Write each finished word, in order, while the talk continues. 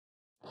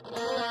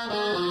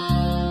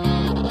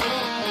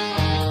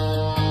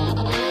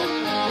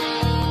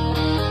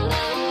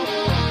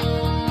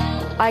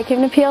I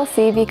came to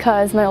PLC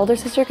because my older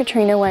sister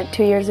Katrina went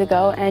 2 years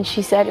ago and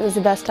she said it was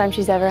the best time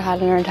she's ever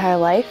had in her entire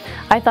life.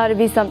 I thought it'd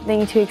be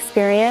something to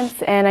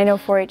experience, and I know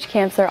 4-H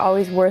camps are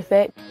always worth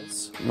it.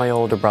 My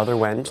older brother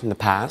went in the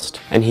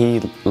past and he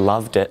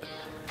loved it,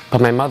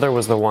 but my mother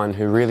was the one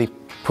who really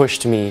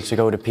pushed me to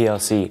go to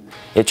PLC.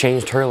 It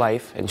changed her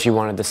life and she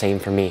wanted the same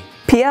for me.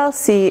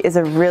 PLC is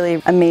a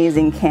really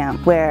amazing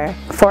camp where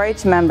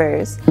 4-H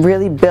members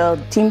really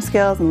build team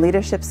skills and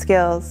leadership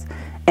skills,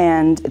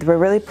 and we're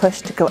really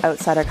pushed to go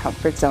outside our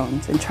comfort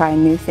zones and try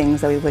new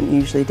things that we wouldn't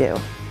usually do.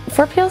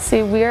 For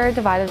PLC, we are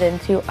divided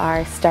into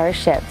our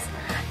starships,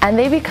 and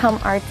they become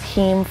our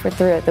team for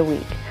throughout the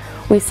week.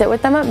 We sit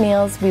with them at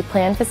meals, we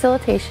plan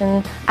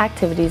facilitation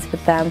activities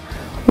with them,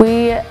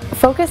 we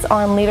focus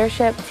on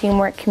leadership,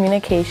 teamwork,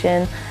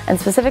 communication, and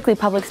specifically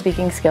public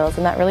speaking skills,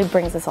 and that really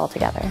brings us all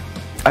together.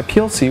 At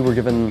PLC, we're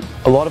given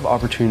a lot of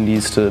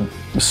opportunities to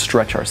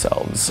stretch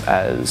ourselves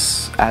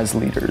as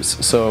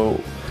leaders.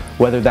 So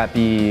whether that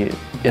be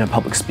in a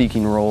public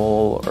speaking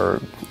role or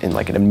in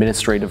like an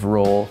administrative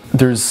role,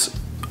 there's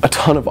a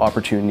ton of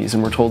opportunities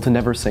and we're told to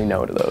never say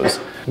no to those.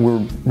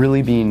 We're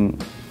really being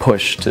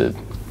pushed to,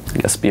 I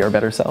guess, be our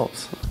better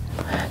selves.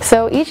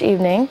 So each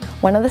evening,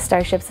 one of the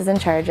starships is in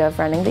charge of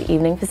running the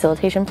evening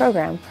facilitation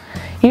program.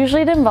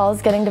 Usually it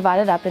involves getting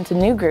divided up into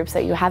new groups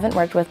that you haven't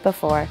worked with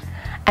before,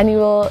 and you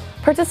will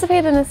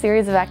participate in a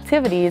series of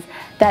activities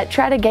that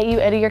try to get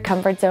you out of your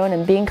comfort zone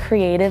and being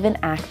creative and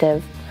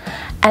active.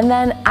 And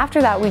then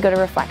after that we go to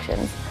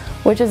reflections,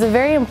 which is a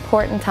very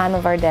important time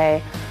of our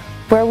day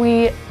where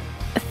we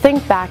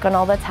think back on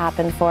all that's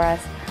happened for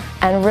us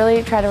and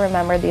really try to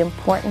remember the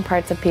important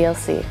parts of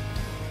PLC.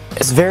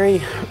 It's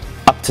very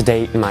up to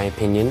date in my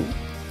opinion.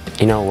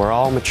 You know, we're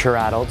all mature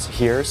adults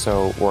here,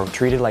 so we're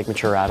treated like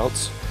mature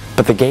adults.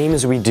 But the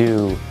games we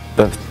do,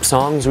 the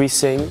songs we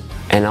sing,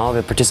 and all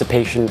the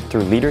participation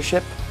through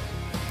leadership,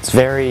 it's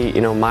very, you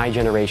know, my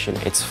generation.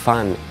 It's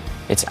fun,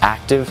 it's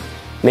active,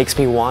 makes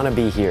me want to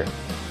be here.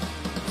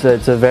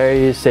 It's a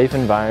very safe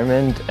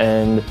environment,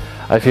 and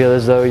I feel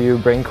as though you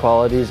bring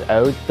qualities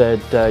out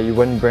that you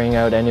wouldn't bring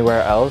out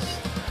anywhere else,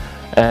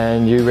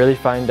 and you really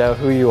find out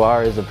who you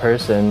are as a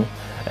person,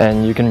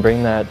 and you can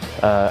bring that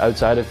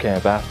outside of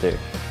camp after.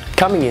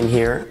 Coming in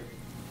here,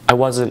 I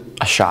wasn't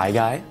a shy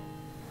guy,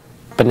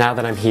 but now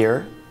that I'm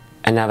here,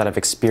 and now that I've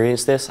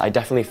experienced this, I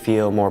definitely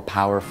feel more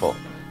powerful.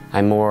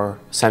 I'm more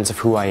sense of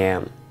who I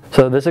am.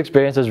 So this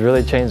experience has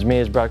really changed me.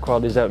 It's brought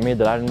qualities out of me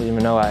that I didn't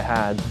even know I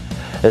had.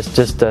 It's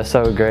just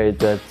so great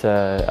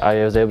that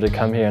I was able to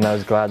come here, and I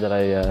was glad that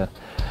I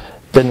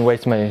didn't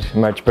waste my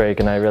March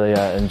break, and I really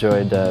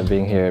enjoyed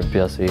being here at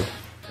PLC.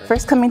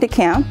 First coming to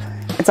camp,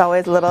 it's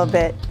always a little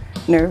bit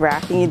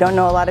nerve-wracking. You don't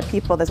know a lot of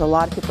people, there's a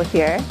lot of people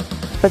here,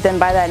 but then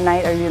by that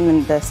night or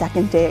even the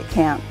second day at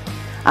camp,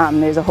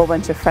 there's a whole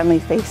bunch of friendly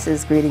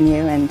faces greeting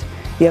you, and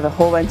you have a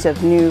whole bunch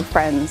of new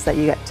friends that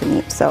you get to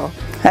meet. So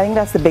I think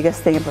that's the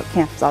biggest thing about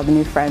camp, is all the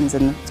new friends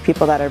and the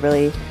people that are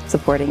really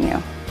supporting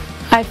you.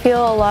 I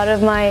feel a lot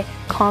of my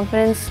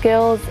confidence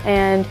skills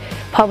and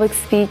public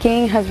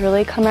speaking has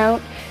really come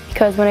out,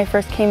 because when I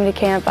first came to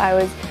camp I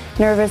was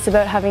nervous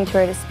about having to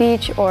write a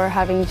speech or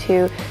having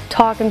to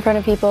talk in front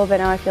of people, but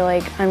now I feel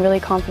like I'm really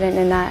confident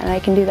in that and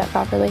I can do that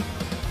properly.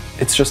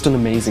 It's just an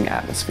amazing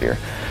atmosphere.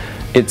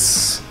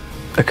 It's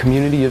a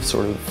community of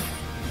sort of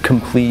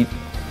complete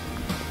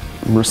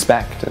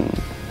respect,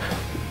 and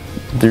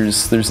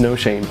there's no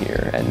shame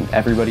here, and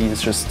everybody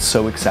is just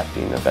so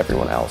accepting of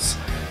everyone else.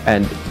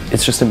 And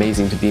it's just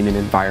amazing to be in an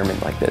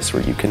environment like this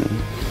where you can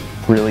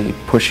really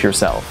push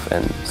yourself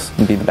and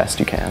be the best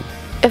you can.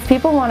 If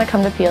people want to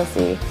come to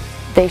PLC,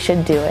 they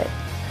should do it.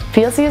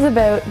 PLC is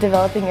about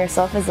developing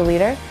yourself as a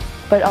leader,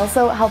 but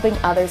also helping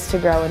others to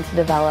grow and to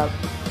develop.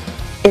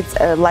 It's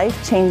a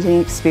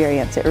life-changing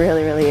experience, it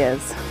really, really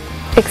is.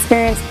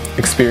 Experience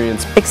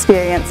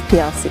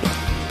PLC.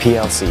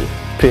 PLC.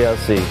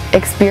 PLC.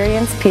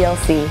 Experience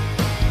PLC.